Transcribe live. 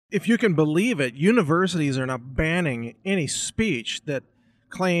if you can believe it, universities are now banning any speech that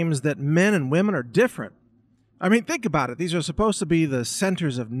claims that men and women are different. I mean, think about it. These are supposed to be the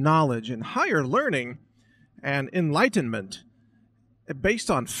centers of knowledge and higher learning and enlightenment based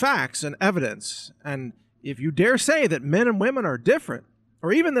on facts and evidence. And if you dare say that men and women are different,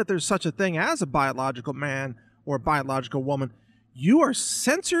 or even that there's such a thing as a biological man or a biological woman, you are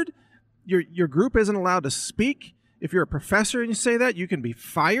censored. Your group isn't allowed to speak. If you're a professor and you say that, you can be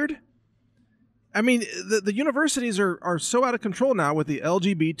fired. I mean, the universities are so out of control now with the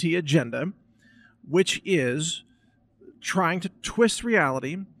LGBT agenda, which is trying to twist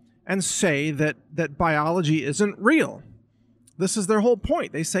reality and say that biology isn't real. This is their whole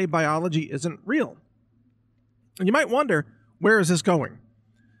point. They say biology isn't real. And you might wonder, where is this going?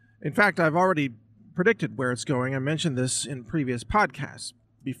 In fact, I've already predicted where it's going. I mentioned this in previous podcasts.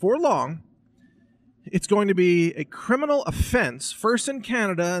 Before long, it's going to be a criminal offense, first in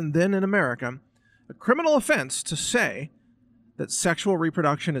Canada and then in America, a criminal offense to say that sexual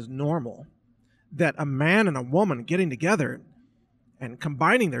reproduction is normal, that a man and a woman getting together and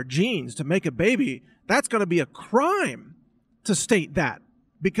combining their genes to make a baby, that's going to be a crime to state that,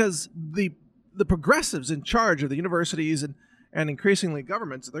 because the progressives in charge of the universities and increasingly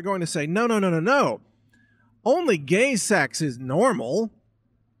governments, they're going to say, no. Only gay sex is normal.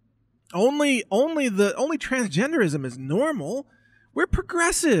 Only transgenderism is normal. We're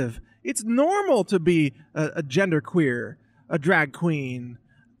progressive. It's normal to be a genderqueer, a drag queen,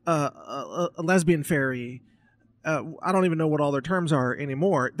 a lesbian fairy. I don't even know what all their terms are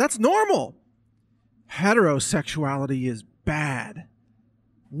anymore. That's normal. Heterosexuality is bad.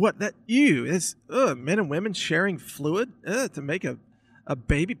 What that it's men and women sharing fluid to make a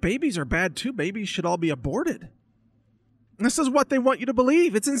baby. Babies are bad too. Babies should all be aborted. This is what they want you to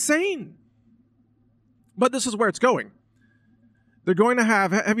believe. It's insane. But this is where it's going. They're going to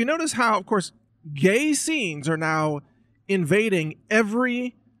have you noticed how, of course, gay scenes are now invading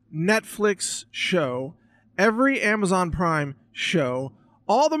every Netflix show, every Amazon Prime show,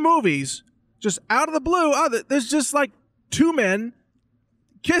 all the movies, just out of the blue. There's just like two men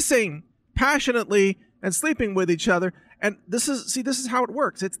kissing passionately and sleeping with each other. And this is how it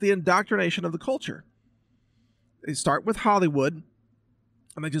works. It's the indoctrination of the culture. They start with Hollywood,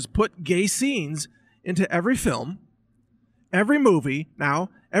 and they just put gay scenes into every film, every movie.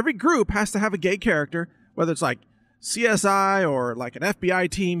 Now, every group has to have a gay character, whether it's like CSI or like an FBI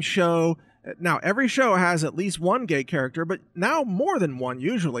team show. Now, every show has at least one gay character, but now more than one,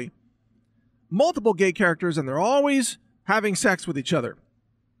 usually. Multiple gay characters, and they're always having sex with each other.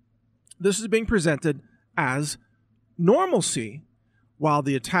 This is being presented as normalcy, while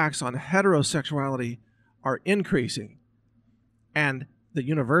the attacks on heterosexuality are increasing. And the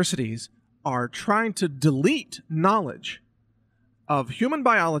universities are trying to delete knowledge of human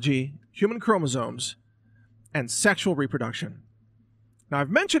biology, human chromosomes, and sexual reproduction. Now,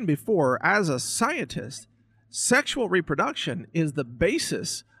 I've mentioned before, as a scientist, sexual reproduction is the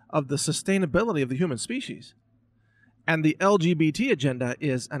basis of the sustainability of the human species. And the LGBT agenda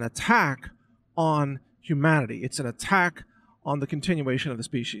is an attack on humanity. It's an attack on the continuation of the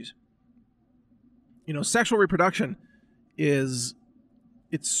species. You know, sexual reproduction it's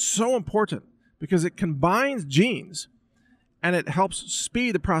so important because it combines genes and it helps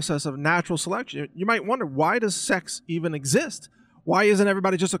speed the process of natural selection. You might wonder, why does sex even exist? Why isn't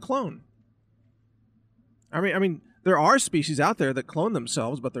everybody just a clone? I mean, there are species out there that clone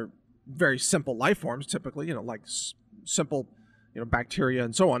themselves, but they're very simple life forms, typically, like simple, bacteria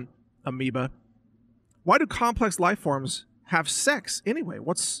and so on, amoeba. Why do complex life forms have sex anyway?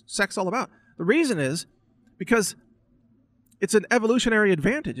 What's sex all about? The reason is because it's an evolutionary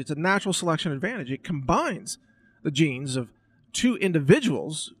advantage. It's a natural selection advantage. It combines the genes of two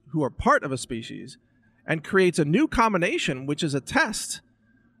individuals who are part of a species and creates a new combination, which is a test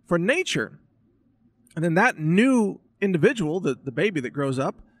for nature. And then that new individual, the baby that grows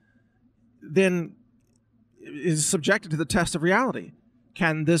up, then is subjected to the test of reality.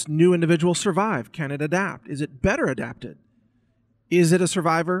 Can this new individual survive? Can it adapt? Is it better adapted? Is it a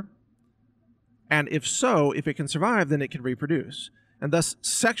survivor? And if so, if it can survive, then it can reproduce. And thus,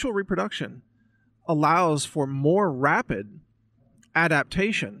 sexual reproduction allows for more rapid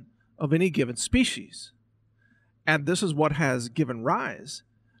adaptation of any given species. And this is what has given rise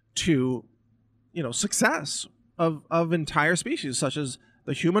to, success of entire species, such as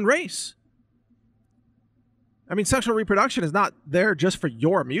the human race. I mean, sexual reproduction is not there just for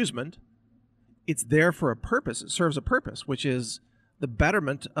your amusement. It's there for a purpose. It serves a purpose, which is the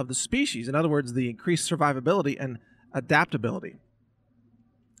betterment of the species. In other words, the increased survivability and adaptability.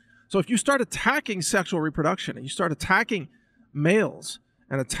 So if you start attacking sexual reproduction and you start attacking males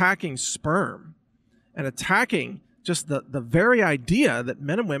and attacking sperm and attacking just the very idea that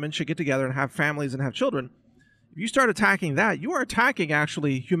men and women should get together and have families and have children, if you start attacking that, you are attacking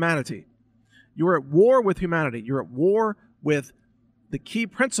actually humanity. You are at war with humanity. You're at war with the key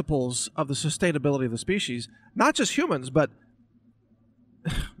principles of the sustainability of the species, not just humans, but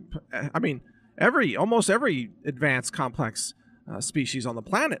I mean, almost every advanced complex species on the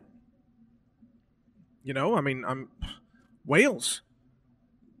planet. You know, I mean, whales,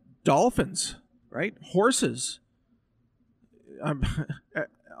 dolphins, right? Horses,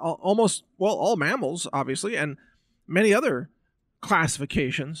 all mammals, obviously, and many other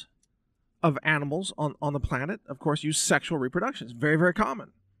classifications of animals on the planet, of course, use sexual reproduction. It's very, very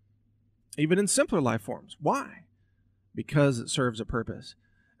common, even in simpler life forms. Why? Because it serves a purpose,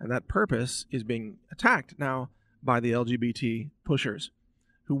 and that purpose is being attacked now by the LGBT pushers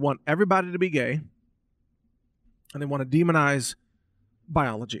who want everybody to be gay, and they want to demonize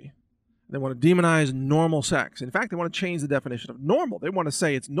biology. They want to demonize normal sex. In fact, they want to change the definition of normal. They want to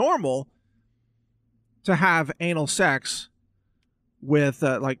say it's normal to have anal sex with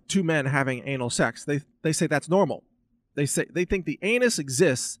like two men having anal sex. They say that's normal. They think the anus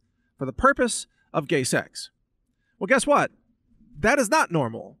exists for the purpose of gay sex. Well, guess what? That is not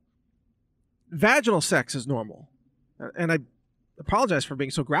normal. Vaginal sex is normal. And I apologize for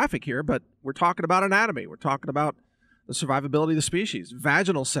being so graphic here, but we're talking about anatomy. We're talking about the survivability of the species.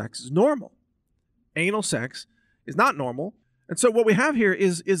 Vaginal sex is normal. Anal sex is not normal. And so what we have here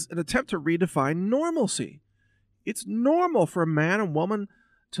is an attempt to redefine normalcy. It's normal for a man and woman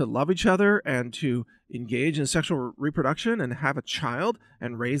to love each other and to engage in sexual reproduction and have a child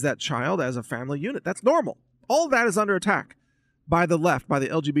and raise that child as a family unit. That's normal. All of that is under attack by the left, by the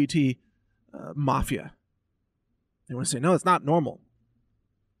LGBT mafia. They want to say, no, it's not normal.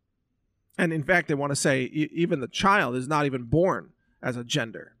 And in fact, they want to say even the child is not even born as a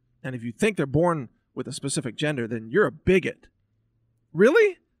gender. And if you think they're born with a specific gender, then you're a bigot.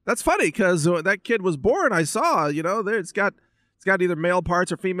 Really? That's funny, because that kid was born, I saw, you know, it's got either male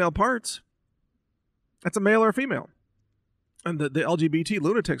parts or female parts. That's a male or a female. And the LGBT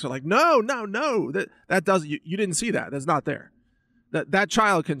lunatics are like, no, that doesn't, you didn't see that. That's not there. That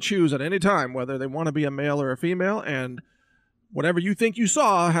child can choose at any time whether they want to be a male or a female, and whatever you think you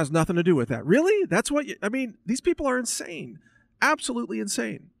saw has nothing to do with that. Really? That's what I mean, these people are insane. Absolutely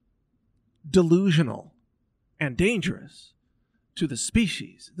insane. Delusional and dangerous to the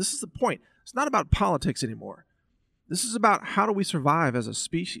species. This is the point. It's not about politics anymore. This is about how do we survive as a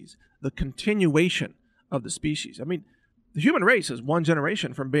species, the continuation of the species. I mean, the human race is one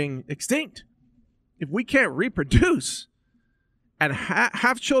generation from being extinct. If we can't reproduce and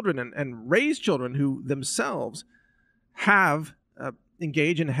have children and raise children who themselves have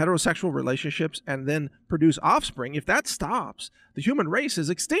engage in heterosexual relationships and then produce offspring, if that stops, the human race is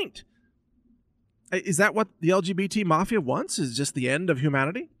extinct. Is that what the LGBT mafia wants? Is just the end of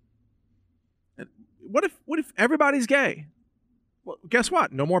humanity? What if everybody's gay? Well, guess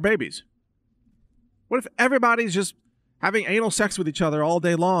what? No more babies. What if everybody's just having anal sex with each other all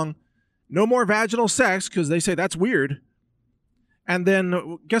day long? No more vaginal sex because they say that's weird. And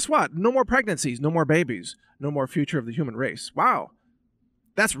then guess what? No more pregnancies, no more babies, no more future of the human race. Wow.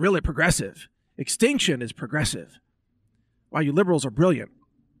 That's really progressive. Extinction is progressive. Wow, you liberals are brilliant.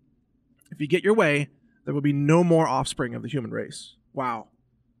 If you get your way, there will be no more offspring of the human race. Wow.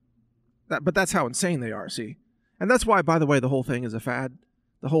 But that's how insane they are, see? And that's why, by the way, the whole thing is a fad.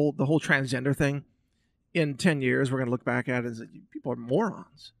 The whole transgender thing. In 10 years, we're going to look back at it and say, people are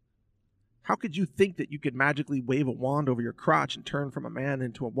morons. How could you think that you could magically wave a wand over your crotch and turn from a man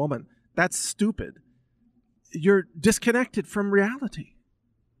into a woman? That's stupid. You're disconnected from reality.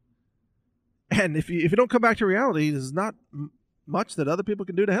 And if you don't come back to reality, there's not much that other people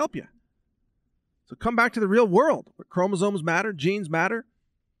can do to help you. So come back to the real world, where chromosomes matter, genes matter,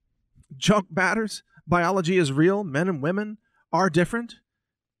 junk matters, biology is real, men and women are different,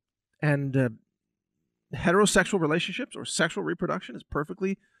 and heterosexual relationships or sexual reproduction is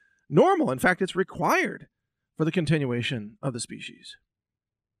perfectly normal. In fact, it's required for the continuation of the species.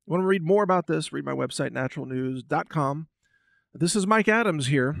 You want to read more about this? Read my website, naturalnews.com. This is Mike Adams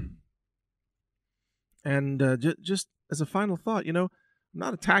here. And just as a final thought, I'm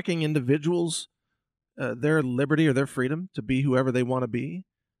not attacking individuals, their liberty or their freedom to be whoever they want to be.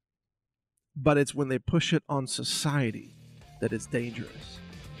 But it's when they push it on society that it's dangerous.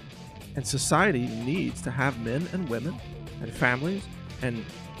 And society needs to have men and women and families and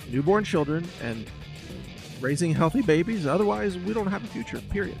newborn children and raising healthy babies. Otherwise, we don't have a future,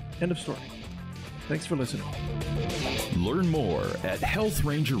 period. End of story. Thanks for listening. Learn more at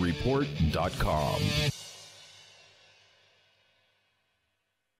healthrangerreport.com.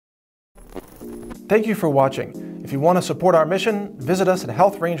 Thank you for watching. If you want to support our mission, visit us at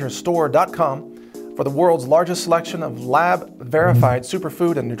healthrangerstore.com for the world's largest selection of lab-verified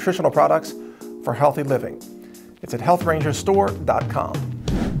superfood and nutritional products for healthy living. It's at healthrangerstore.com.